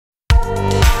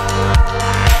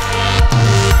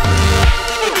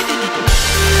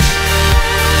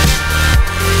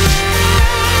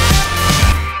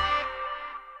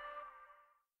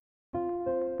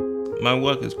my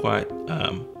work is quite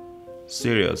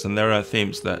serious, and there are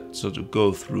themes that sort of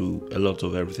go through a lot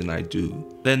of everything I do.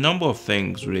 There are a number of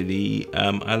things really.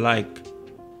 I like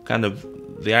kind of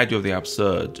the idea of the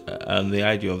absurd and the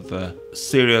idea of the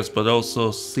serious but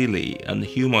also silly, and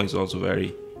humor is also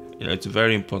very, it's a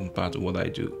very important part of what I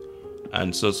do.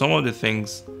 And so some of the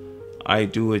things I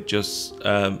do are just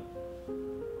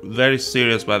very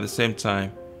serious, but at the same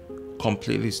time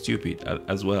completely stupid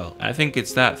as well. I think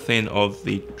it's that thing of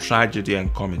the tragedy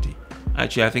and comedy.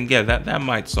 Actually, I think, yeah, that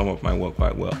might sum up my work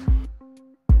quite well.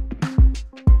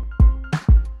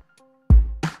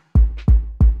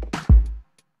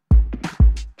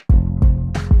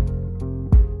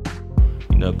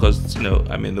 Because,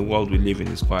 I mean, the world we live in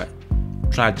is quite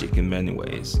tragic in many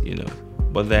ways,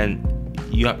 but then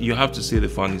you have to see the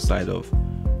funny side of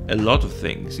a lot of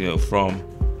things, from,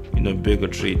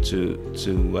 bigotry to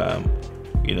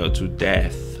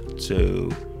death,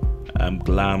 to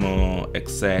glamour,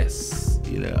 excess,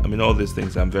 I mean, all these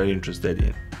things I'm very interested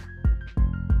in.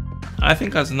 I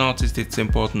think as an artist, it's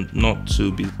important not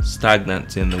to be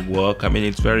stagnant in the work. I mean,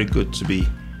 it's very good to be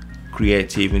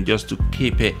creative and just to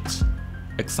keep it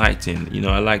exciting.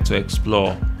 I like to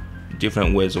explore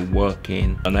different ways of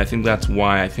working, and I think that's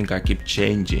why I think I keep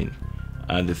changing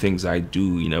the things I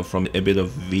do, from a bit of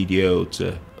video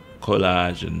to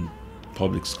collage and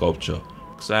public sculpture.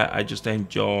 So I just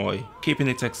enjoy keeping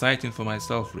it exciting for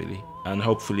myself, really, and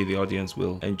hopefully the audience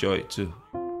will enjoy it too.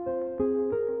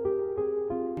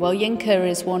 Well, Yinka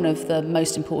is one of the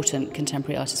most important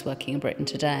contemporary artists working in Britain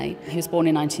today. He was born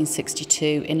in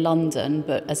 1962 in London,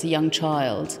 but as a young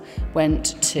child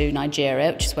went to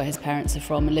Nigeria, which is where his parents are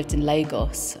from, and lived in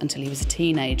Lagos until he was a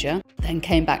teenager. Then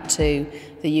came back to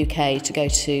the UK to go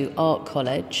to art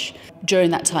college.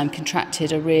 During that time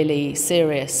contracted a really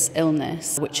serious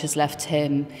illness, which has left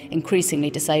him increasingly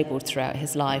disabled throughout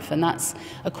his life. And that's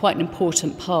quite an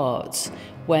important part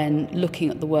when looking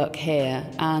at the work here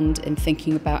and in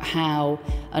thinking about how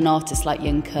an artist like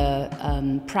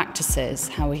Yinka practices,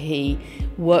 how he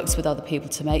works with other people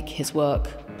to make his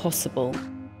work possible.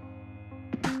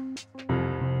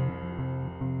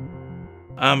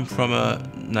 I'm from a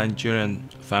Nigerian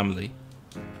family,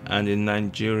 and in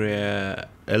Nigeria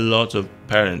a lot of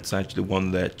parents actually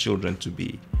want their children to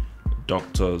be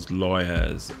doctors,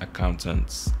 lawyers,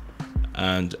 accountants,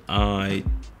 and I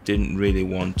didn't really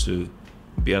want to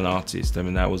be an artist. I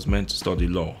mean, I was meant to study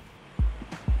law.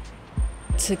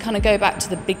 To kind of go back to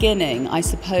the beginning, I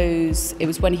suppose it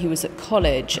was when he was at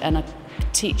college and a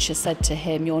teacher said to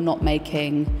him, "You're not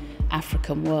making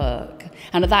African work."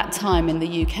 And at that time in the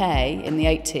UK, in the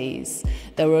 80s,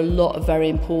 there were a lot of very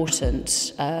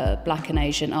important black and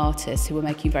Asian artists who were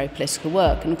making very political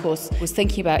work. And of course, was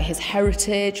thinking about his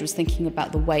heritage, was thinking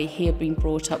about the way he had been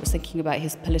brought up, was thinking about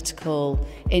his political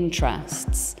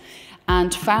interests.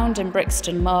 And found in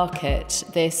Brixton Market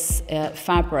this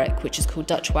fabric, which is called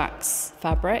Dutch wax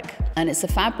fabric. And it's a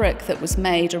fabric that was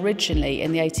made originally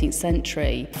in the 18th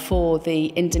century for the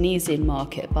Indonesian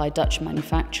market by Dutch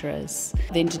manufacturers.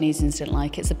 The Indonesians didn't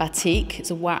like it. It's a batik,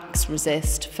 it's a wax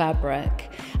resist fabric.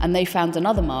 And they found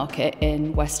another market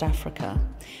in West Africa.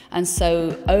 And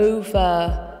so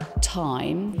over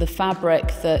time, the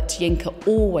fabric that Yinka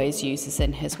always uses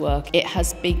in his work, it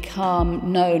has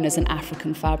become known as an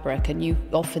African fabric, and you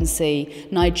often see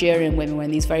Nigerian women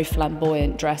wearing these very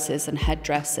flamboyant dresses and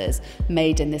headdresses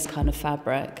made in this kind of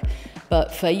fabric.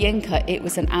 But for Yinka, it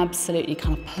was an absolutely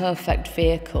kind of perfect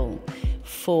vehicle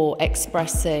for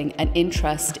expressing an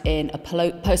interest in a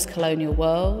post-colonial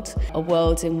world, a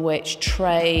world in which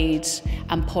trade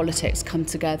and politics come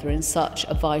together in such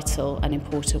a vital and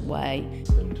important way.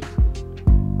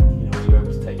 You're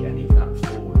able to take any of that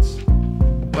forwards.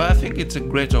 Well, I think it's a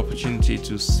great opportunity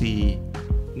to see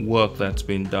work that's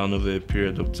been done over a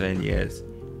period of 10 years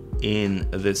in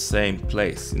the same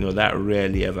place. That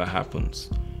rarely ever happens,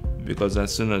 because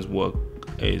as soon as work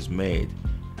is made,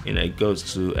 it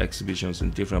goes to exhibitions in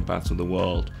different parts of the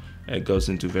world. It goes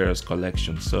into various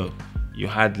collections. So you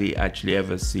hardly actually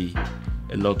ever see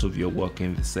a lot of your work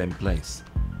in the same place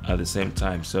at the same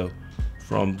time. So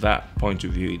from that point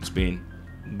of view, it's been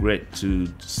great to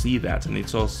see that. And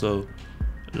it's also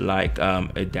like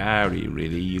a diary,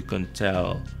 really. You can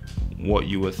tell what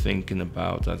you were thinking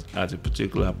about at a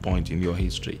particular point in your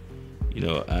history,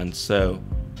 And so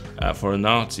for an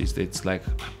artist, it's like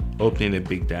opening a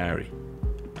big diary,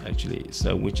 actually,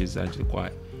 so which is actually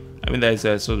quite, I mean, there's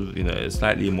a sort of, a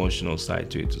slightly emotional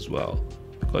side to it as well,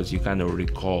 because you kind of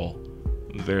recall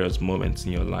various moments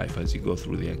in your life as you go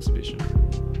through the exhibition.